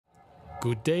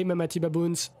Good day, my mighty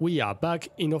baboons. We are back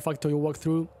in our Factorio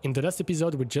walkthrough. In the last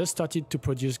episode, we just started to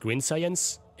produce green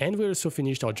science, and we also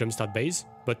finished our jumpstart base.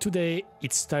 But today,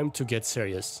 it's time to get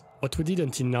serious. What we did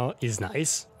until now is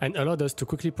nice, and allowed us to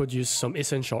quickly produce some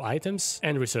essential items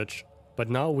and research. But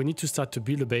now we need to start to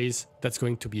build a base that's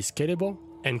going to be scalable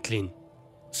and clean.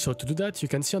 So to do that, you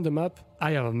can see on the map,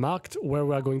 I have marked where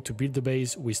we are going to build the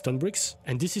base with stone bricks,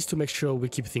 and this is to make sure we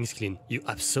keep things clean. You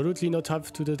absolutely not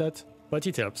have to do that, but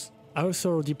it helps. I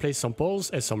also already placed some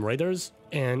poles and some raiders.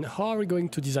 And how are we going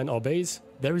to design our base?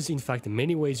 There is in fact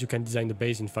many ways you can design the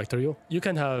base in Factorio. You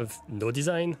can have no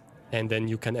design, and then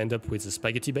you can end up with a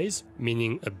spaghetti base,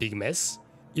 meaning a big mess.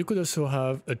 You could also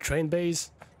have a train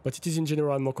base, but it is in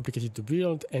general more complicated to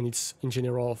build, and it's in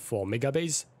general for mega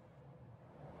base.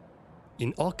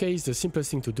 In our case, the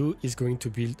simplest thing to do is going to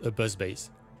build a bus base.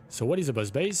 So what is a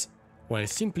bus base? Well,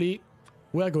 simply,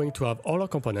 we are going to have all our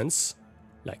components,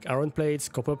 like iron plates,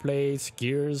 copper plates,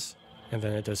 gears, and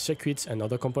then other circuits and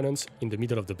other components in the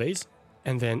middle of the base.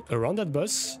 And then around that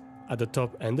bus, at the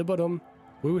top and the bottom,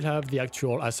 we will have the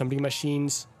actual assembling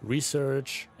machines,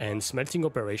 research, and smelting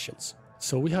operations.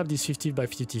 So we have these 50 by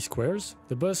 50 squares.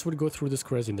 The bus will go through the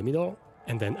squares in the middle,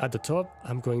 and then at the top,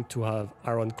 I'm going to have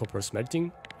iron copper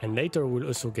smelting, and later we'll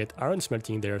also get iron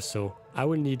smelting there, so I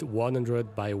will need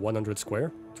 100 by 100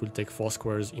 square. It will take 4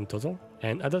 squares in total.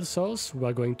 And at the source, we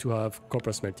are going to have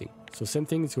copper smelting. So same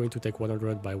thing, it's going to take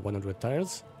 100 by 100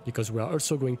 tiles, because we are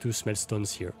also going to smelt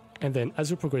stones here. And then as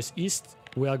we progress east,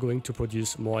 we are going to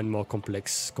produce more and more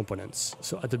complex components.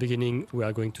 So at the beginning, we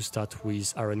are going to start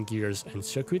with iron gears and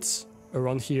circuits.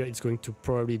 Around here, it's going to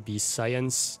probably be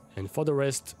science, and for the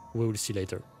rest, we will see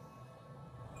later.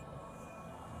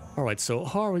 Alright, so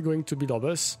how are we going to build our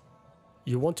bus?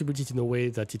 You want to build it in a way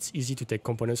that it's easy to take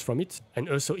components from it, and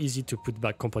also easy to put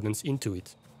back components into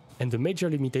it. And the major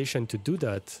limitation to do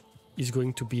that is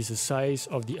going to be the size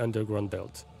of the underground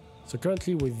belt. So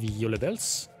currently with the yellow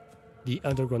belts, the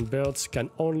underground belts can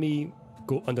only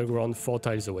go underground 4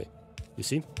 tiles away. You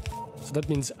see? So that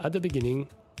means at the beginning,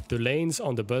 the lanes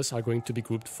on the bus are going to be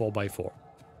grouped 4 by 4.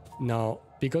 Now,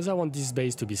 because I want this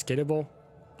base to be scalable,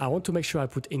 I want to make sure I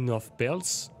put enough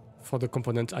belts for the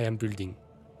component I am building,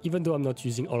 even though I'm not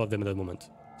using all of them at the moment.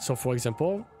 So for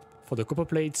example, for the copper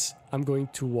plates, I'm going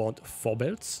to want 4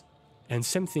 belts, and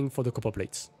same thing for the copper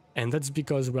plates. And that's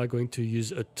because we are going to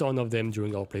use a ton of them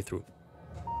during our playthrough.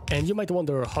 And you might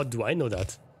wonder, how do I know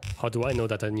that? How do I know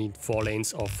that I need 4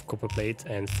 lanes of copper plate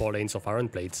and 4 lanes of iron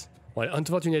plates? Well,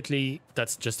 unfortunately,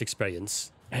 that's just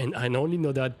experience. And I only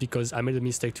know that because I made a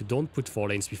mistake to don't put 4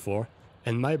 lanes before,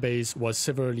 and my base was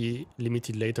severely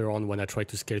limited later on when I tried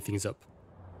to scale things up.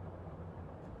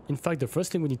 In fact, the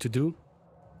first thing we need to do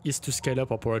is to scale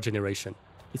up our power generation.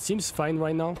 It seems fine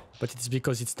right now, but it's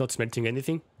because it's not smelting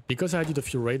anything. Because I did a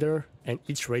few radar, and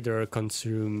each radar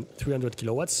consumes 300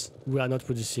 kilowatts, we are not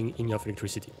producing enough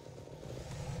electricity.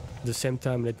 At the same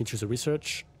time, let me choose a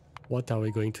research. What are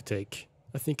we going to take?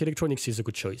 I think electronics is a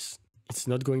good choice. It's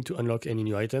not going to unlock any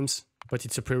new items, but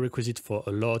it's a prerequisite for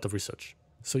a lot of research.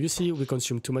 So you see, we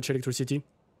consume too much electricity.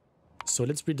 So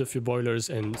let's build a few boilers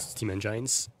and steam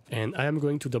engines, and I am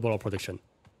going to double our production.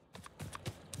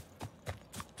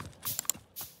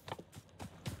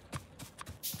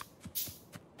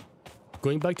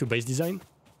 Going back to base design,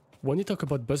 when you talk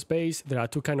about bus base, there are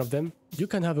 2 kinds of them. You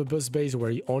can have a bus base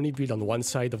where you only build on one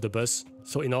side of the bus.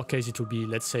 So in our case, it will be,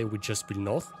 let's say we just build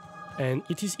north. And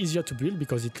it is easier to build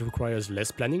because it requires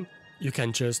less planning. You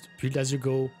can just build as you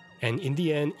go, and in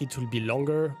the end, it will be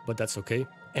longer, but that's okay.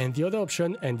 And the other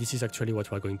option, and this is actually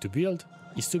what we're going to build,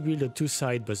 is to build a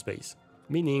 2-side bus base.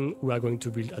 Meaning, we are going to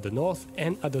build at the north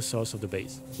and at the south of the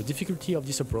base. The difficulty of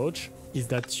this approach is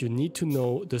that you need to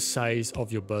know the size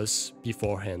of your bus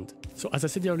beforehand. So as I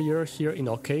said earlier, here in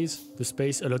our case, the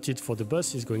space allotted for the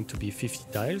bus is going to be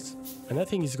 50 tiles, and I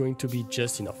think it's going to be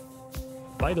just enough.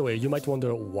 By the way, you might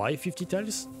wonder, why 50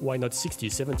 tiles? Why not 60,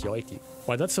 70 or 80?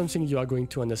 Well, that's something you are going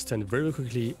to understand very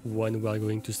quickly when we are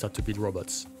going to start to build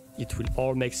robots. It will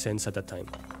all make sense at that time.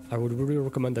 I would really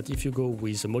recommend that if you go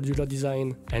with a modular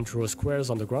design and draw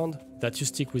squares on the ground, that you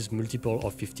stick with multiple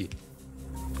of 50.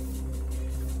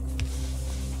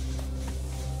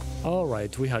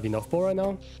 Alright, we have enough power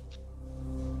now.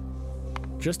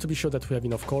 Just to be sure that we have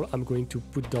enough coal, I'm going to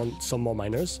put down some more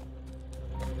miners.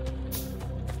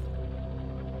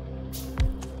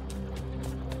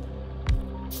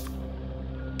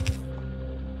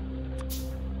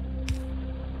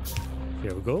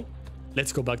 Here we go.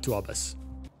 Let's go back to our bus.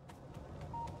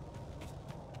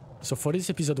 So for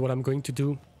this episode, what I'm going to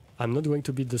do, I'm not going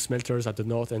to build the smelters at the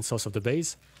north and south of the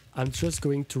base. I'm just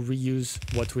going to reuse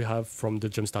what we have from the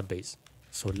jumpstart base.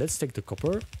 So let's take the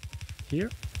copper here.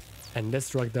 and let's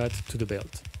drag that to the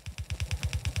belt.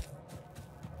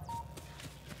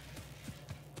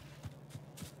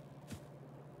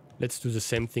 Let's do the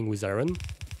same thing with iron.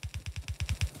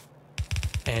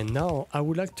 And now I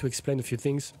would like to explain a few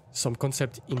things, some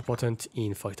concept important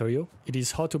in Factorio. It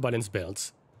is how to balance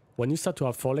belts. When you start to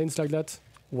have 4 lanes like that,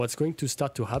 what's going to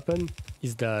start to happen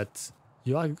is that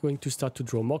you are going to start to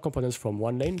draw more components from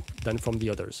one lane than from the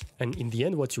others. And in the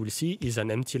end, what you will see is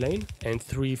an empty lane and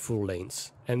 3 full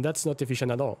lanes. And that's not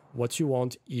efficient at all. What you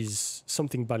want is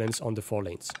something balanced on the 4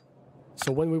 lanes.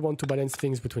 So when we want to balance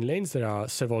things between lanes, there are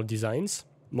several designs,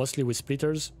 mostly with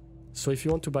splitters. So if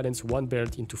you want to balance one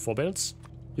belt into 4 belts,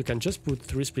 you can just put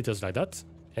 3 splitters like that,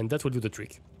 and that will do the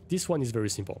trick. This one is very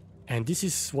simple. And this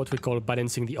is what we call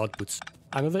balancing the outputs.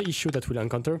 Another issue that we'll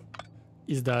encounter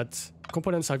is that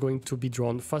components are going to be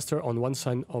drawn faster on one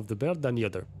side of the belt than the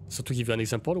other. So to give you an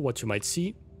example, what you might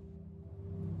see,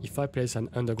 if I place an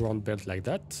underground belt like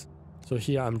that, so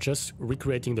here I'm just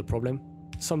recreating the problem,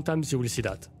 sometimes you will see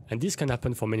that. And this can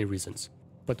happen for many reasons,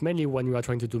 but mainly when you are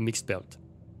trying to do mixed belt.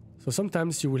 So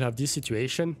sometimes you will have this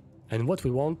situation, and what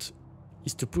we want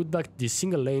is to put back this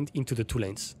single lane into the 2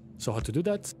 lanes. So how to do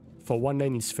that? For one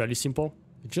lane, it's fairly simple.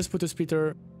 You just put a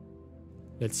splitter.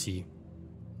 Let's see.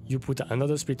 You put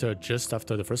another splitter just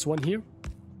after the first one here.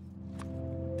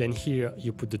 Then here,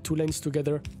 you put the 2 lanes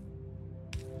together.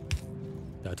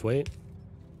 That way.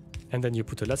 And then you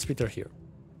put a last splitter here.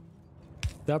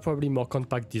 There are probably more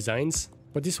compact designs,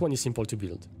 but this one is simple to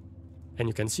build. And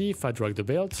you can see if I drag the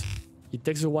belt, it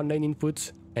takes the 1 lane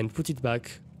input and put it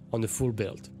back on the full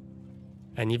belt.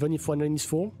 And even if one lane is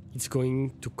full, it's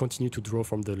going to continue to draw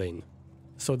from the lane.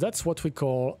 So that's what we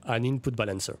call an input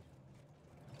balancer.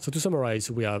 So to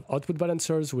summarize, we have output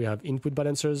balancers, we have input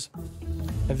balancers,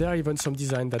 and there are even some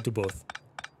designs that do both,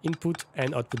 input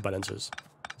and output balancers.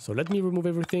 So let me remove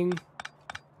everything.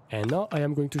 And now I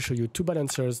am going to show you 2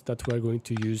 balancers that we are going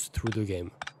to use through the game.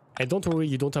 And don't worry,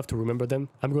 you don't have to remember them.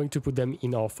 I'm going to put them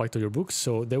in our Factorio books,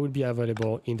 so they will be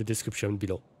available in the description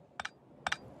below.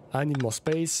 I need more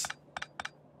space.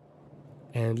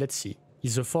 And let's see,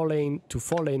 is a 4 lane to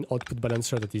 4 lane output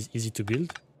balancer that is easy to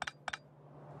build.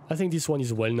 I think this one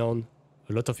is well known,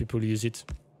 a lot of people use it.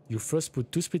 You first put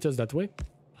 2 splitters that way,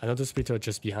 another splitter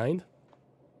just behind.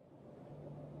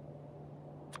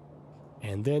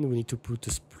 And then we need to put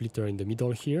a splitter in the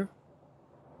middle here.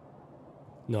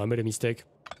 No, I made a mistake.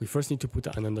 We first need to put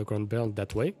an underground belt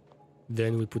that way.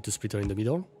 Then we put the splitter in the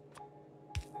middle.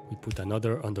 We put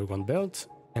another underground belt.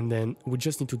 And then we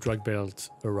just need to drag belt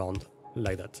around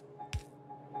like that.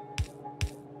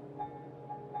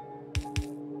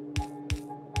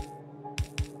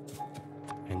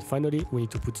 And finally, we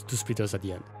need to put 2 splitters at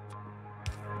the end.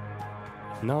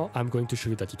 Now I'm going to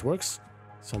show you that it works.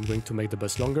 So I'm going to make the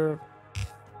bus longer.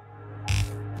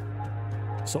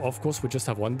 So of course we just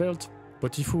have 1 belt,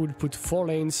 but if we would put 4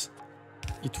 lanes,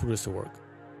 it will also work.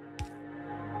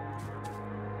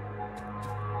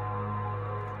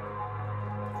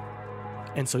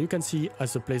 And so you can see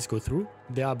as the plates go through,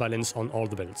 they are balanced on all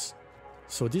the belts.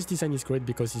 So this design is great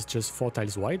because it's just 4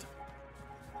 tiles wide.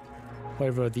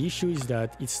 However, the issue is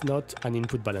that it's not an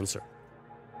input balancer.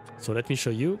 So let me show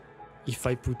you. If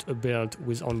I put a belt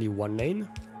with only 1 lane,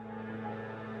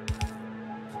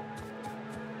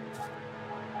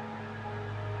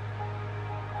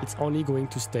 it's only going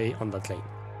to stay on that lane.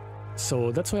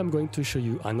 So that's why I'm going to show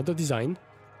you another design.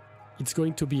 It's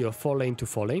going to be a 4 lane to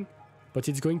 4 lane, but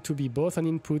it's going to be both an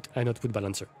input and output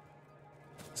balancer.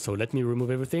 So let me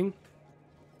remove everything.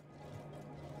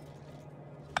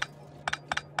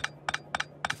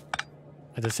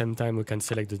 At the same time, we can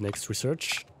select the next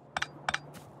research.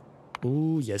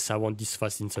 Ooh, yes, I want these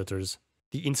fast inserters.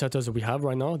 The inserters we have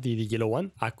right now, the yellow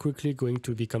one, are quickly going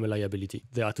to become a liability.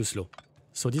 They are too slow.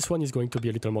 So this one is going to be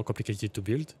a little more complicated to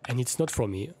build, and it's not for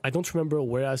me. I don't remember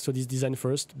where I saw this design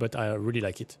first, but I really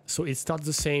like it. So it starts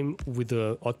the same with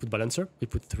the output balancer. We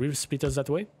put 3 splitters that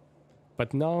way,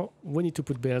 but now we need to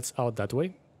put belts out that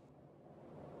way.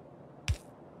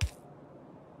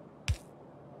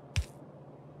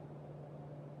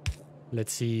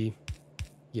 Let's see.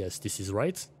 Yes, this is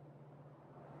right.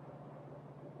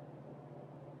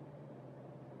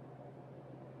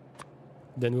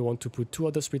 Then we want to put 2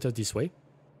 other splitters this way.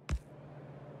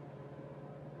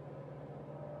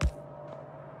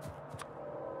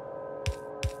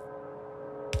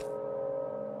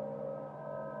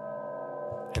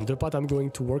 And the part I'm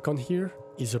going to work on here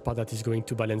is the part that is going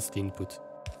to balance the input.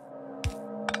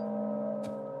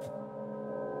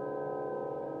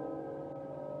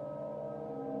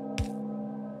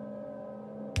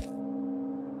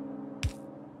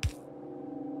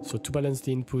 So to balance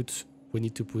the input, we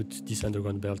need to put this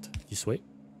underground belt this way.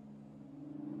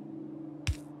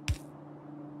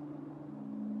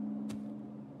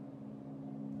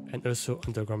 and also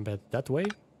underground bed that way.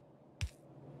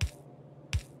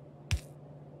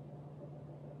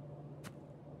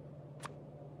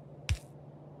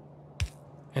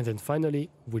 And then finally,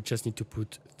 we just need to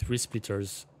put 3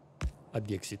 splitters at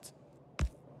the exit.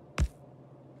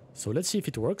 So let's see if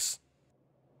it works.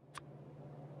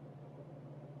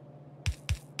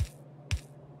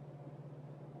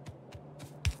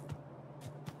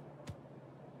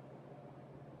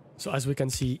 So as we can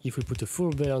see, if we put a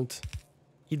full belt,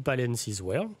 it balances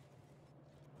well.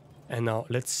 And now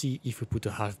let's see if we put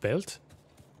a half belt.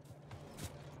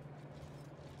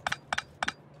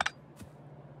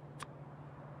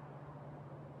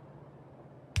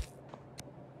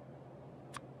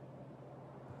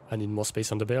 I need more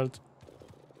space on the belt.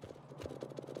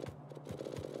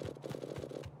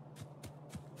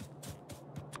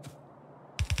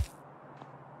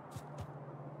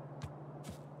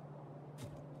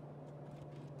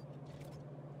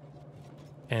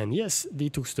 And yes, they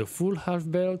took the full half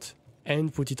belt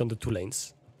and put it on the 2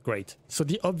 lanes. Great. So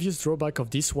the obvious drawback of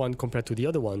this one compared to the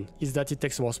other one is that it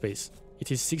takes more space.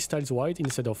 It is 6 tiles wide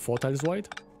instead of 4 tiles wide,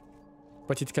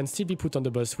 but it can still be put on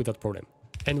the bus without problem.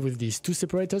 And with these 2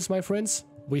 separators, my friends,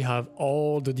 we have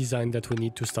all the design that we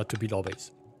need to start to build our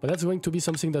base. But that's going to be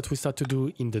something that we start to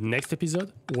do in the next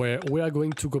episode, where we are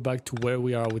going to go back to where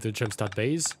we are with the jumpstart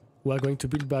base. We are going to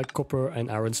build back copper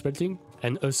and iron smelting,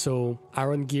 and also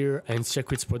iron gear and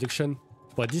circuits production.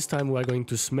 But this time we are going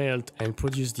to smelt and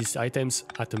produce these items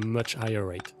at a much higher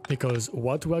rate. Because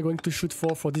what we are going to shoot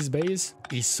for this base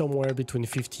is somewhere between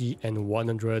 50 and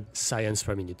 100 science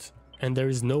per minute. And there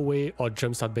is no way our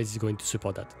jumpstart base is going to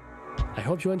support that. I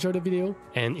hope you enjoyed the video,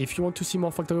 and if you want to see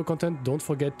more Factorio content, don't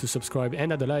forget to subscribe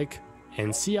and add a like,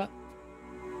 and see ya!